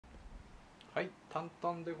はい、タン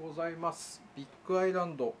タンでございます。ビッグアイラ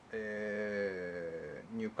ンド、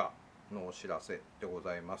入荷のお知らせでご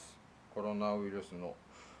ざいます。コロナウイルスの、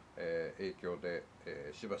影響で、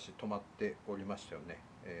しばし止まっておりましたよね。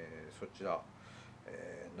そちら、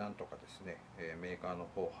なんとかですね、メーカーの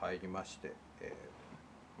方入りまして、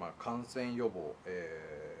感染予防、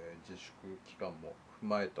自粛期間も踏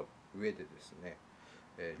まえた上でですね、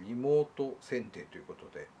リモート選定ということ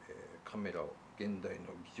で、カメラを現代の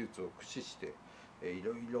技術を駆使して、い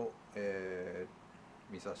ろいろ、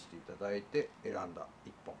見させていただいて選んだ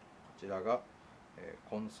1本、こちらが、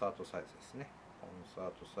コンサートサイズですね。コンサ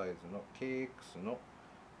ートサイズの KX の、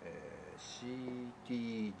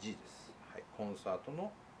CTG です、はい、コンサート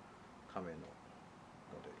のカメのモ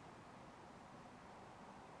デル。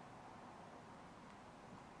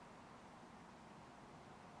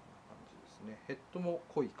ヘッドも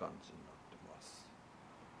濃い感じになってます。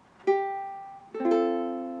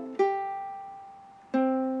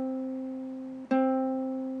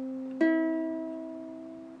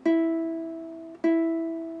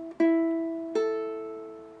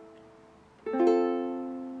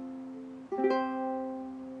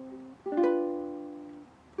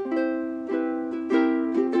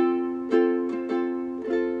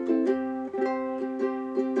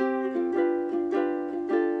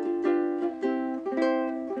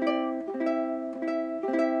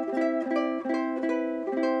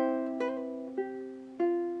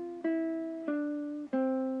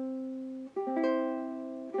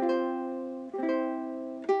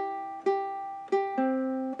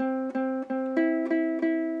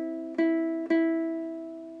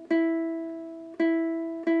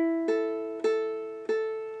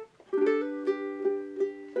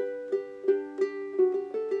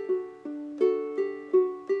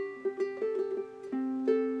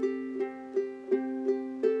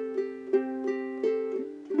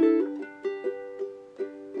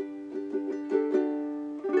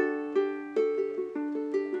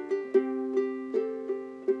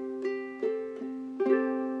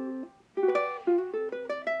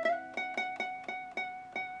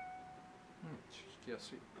聞きや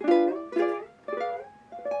すい。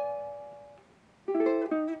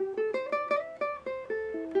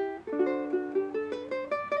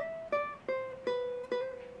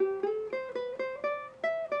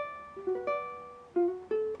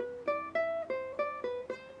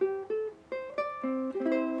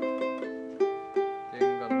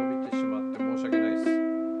弦が伸びてしまって申し訳ないです。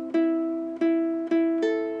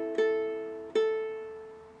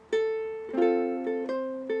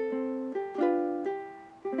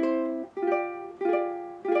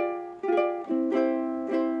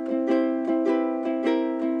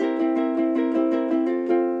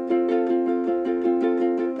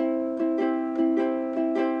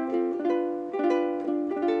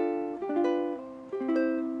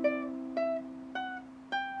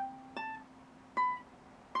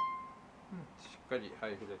しっかりハ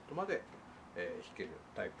イフレットまで、弾ける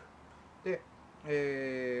タイプ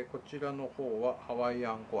で、こちらの方はハワイ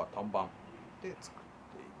アンコア単板で作っ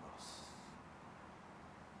ています。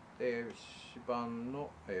で、指板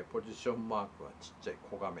の、ポジションマークはちっちゃい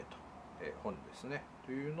小亀と、本ですね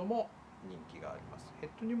というのも人気があります。ヘッ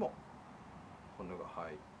ドにも骨が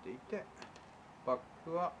入っていて、バッ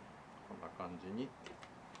クはこんな感じに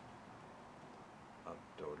なっ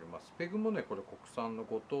ております。ペグもね、これ国産の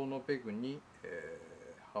五島のペグに、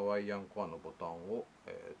ハワイアンコアのボタンを、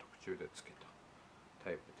特注で付けた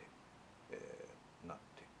タイプで、なっ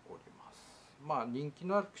ております。人気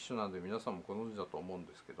のある機種なので皆さんもご存知だと思うん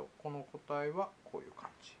ですけど、この個体はこういう感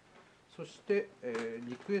じ。そして、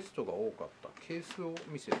リクエストが多かったケースを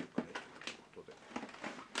見せてくれということで、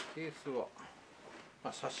ケースは、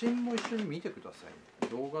写真も一緒に見てくださいね。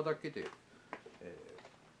動画だけで、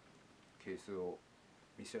ケースを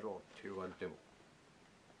見せろって言われても、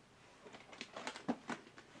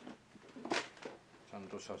ちゃん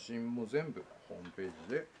と写真も全部ホームペー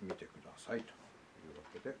ジで見てくださいというわ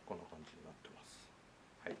けで、こんな感じになってます。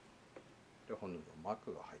はい。で、骨のマー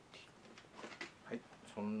クが入っている。はい。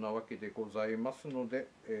そんなわけでございますので、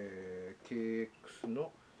KX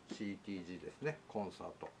の CTG ですね、コンサ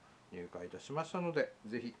ート入荷いたしましたので、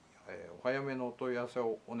ぜひ、お早めのお問い合わせ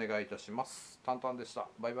をお願いいたします。タンタンでした。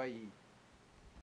バイバイ。